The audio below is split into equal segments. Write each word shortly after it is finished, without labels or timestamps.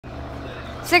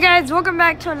So guys, welcome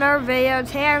back to another video.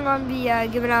 Today I'm going to be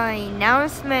giving out an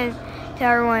announcement to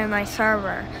everyone in my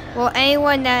server. Well,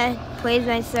 anyone that plays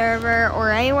my server or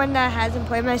anyone that hasn't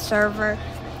played my server,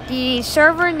 the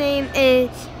server name is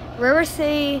River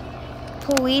City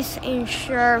Police and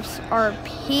Sheriff's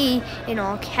RP in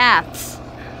all caps.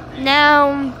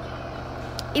 Now,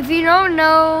 if you don't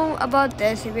know about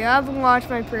this, if you haven't watched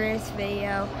my previous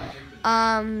video,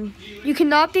 you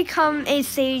cannot become a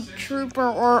state trooper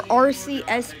or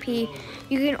RCSP.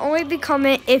 You can only become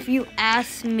it if you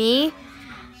ask me.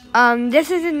 This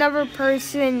is another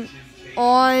person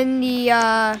on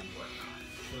the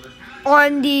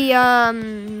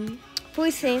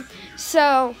police team.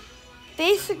 So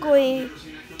basically,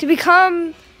 to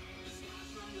become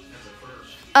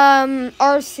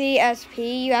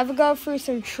RCSP, you have to go through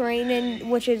some training,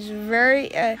 which is very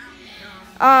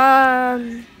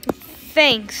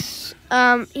thanks.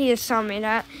 He just told me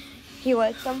that he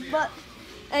likes them, but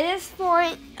at this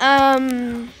point,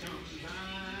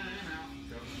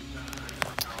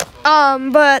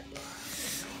 but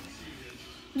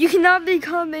you cannot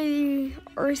become a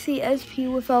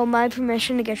RCSP without my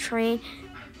permission to get trained.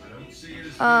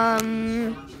 But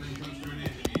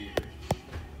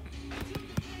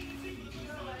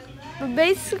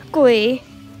basically,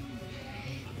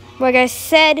 like I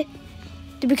said,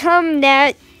 to become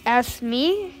that, ask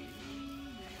me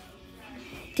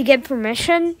to get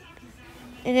permission,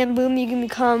 and then boom, you can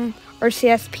become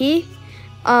RCSP.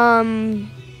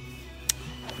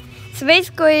 So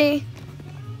basically,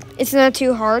 it's not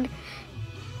too hard.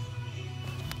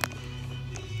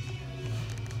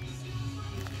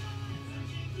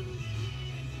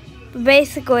 But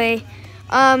basically,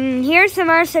 here's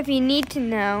some other stuff you need to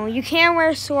know. You can't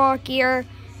wear SWAT gear.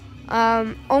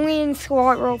 Only in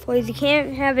SWAT roleplays. You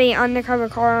can't have a undercover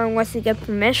car unless you get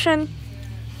permission.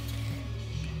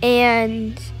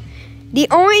 And the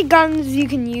only guns you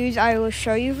can use, I will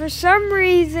show you. For some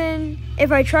reason,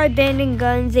 if I try banning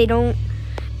guns, they don't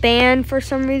ban for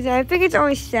some reason. I think it's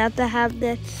only staff that have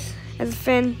this as a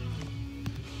fin.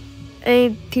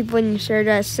 Any people in your server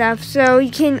that stuff. So you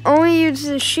can only use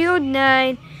the Shield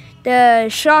 9, the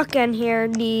shotgun here,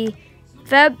 the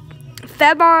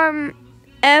FEBARM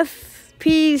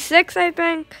FP6, I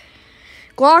think.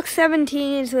 Glock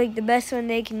 17 is like the best one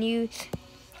they can use.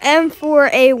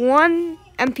 M4A1,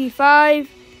 MP5.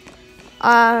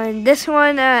 This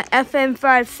one,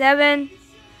 FM57.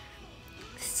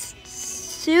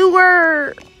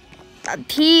 Sewer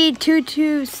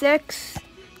P226,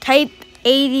 Type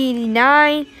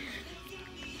 89.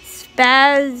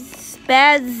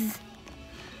 Spaz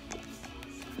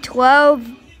 12,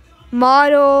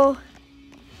 Model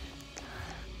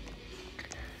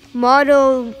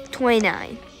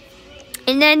 29.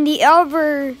 And then the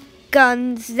other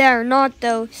guns that are not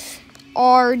those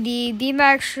are the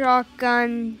BMAX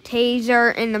shotgun,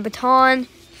 taser, and the baton.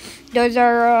 Those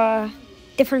are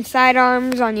different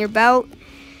sidearms on your belt.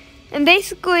 And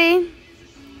basically,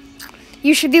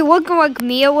 you should be looking like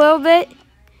me a little bit.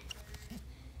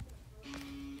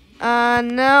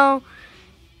 No.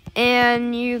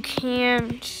 And you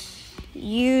can't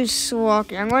use SWAT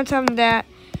gear. I'm going to tell them that.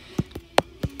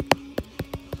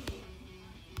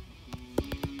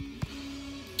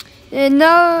 And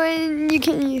no, and you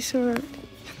can't use SWAT.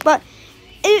 But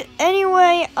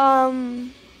anyway,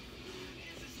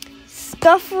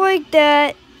 stuff like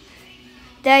that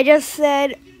I just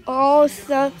said, all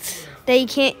stuff that you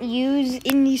can't use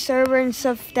in the server and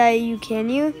stuff that you can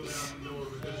use.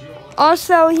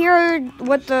 Also, here are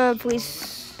what the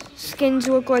police skins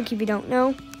look like if you don't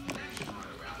know.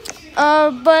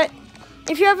 But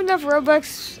if you have enough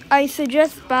Robux, I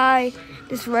suggest buy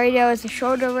this radio as a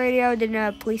shoulder radio, then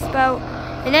a police belt,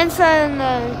 and then some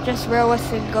just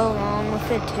realistic go along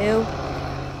with it too.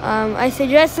 I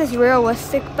suggest this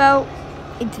realistic belt.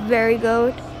 It's very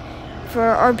good for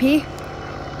RP.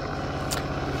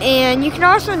 And you can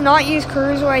also not use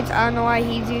cruiser lights. I don't know why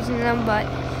he's using them, but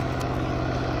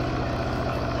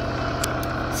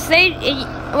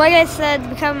like I said, to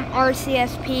become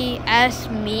RCSP, ask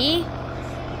me.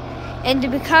 And to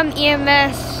become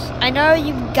EMS, I know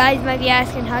you guys might be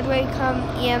asking, how do I become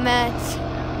EMS,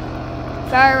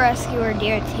 Fire Rescue, or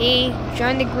DOT?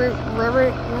 Join the group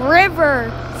River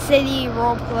City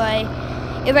Roleplay.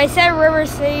 If I said River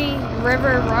City,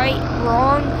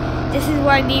 wrong, this is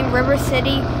what I mean, River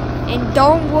City. And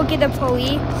don't look at the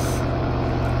police.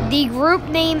 The group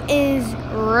name is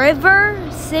River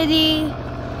City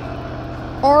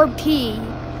RP.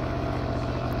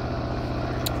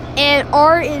 And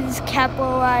R is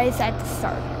capitalized at the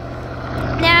start.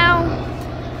 Now,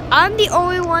 I'm the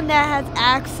only one that has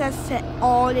access to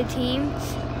all the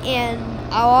teams, and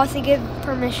I'll also give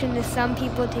permission to some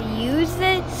people to use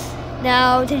it.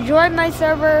 Now, to join my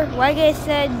server, like I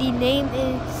said, the name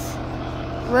is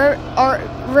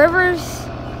Rivers.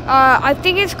 I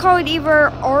think it's called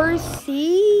either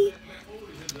RC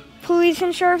Police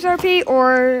and Sheriff's RP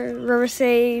or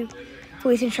Riverside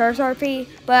Police and Sheriff's RP,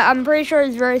 but I'm pretty sure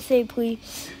it's Riverside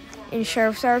Police and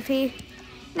Sheriff's RP.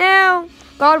 Now,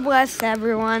 God bless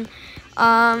everyone.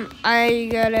 I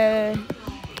gotta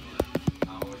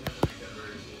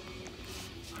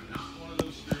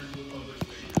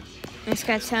just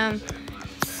got some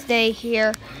stay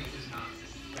here.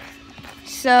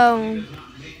 So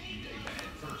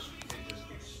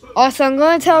also, I'm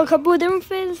going to tell a couple of different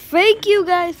things. Thank you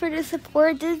guys for the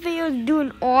support. This video is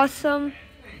doing awesome.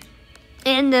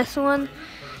 And this one.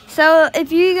 So,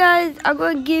 if you guys, I'm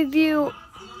going to give you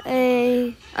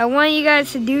I want you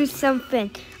guys to do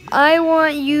something. I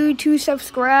want you to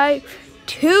subscribe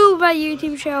to my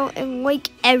YouTube channel and like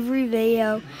every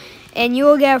video. And you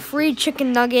will get a free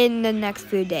chicken nugget in the next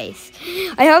few days.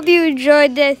 I hope you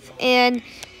enjoyed this, and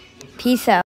peace out.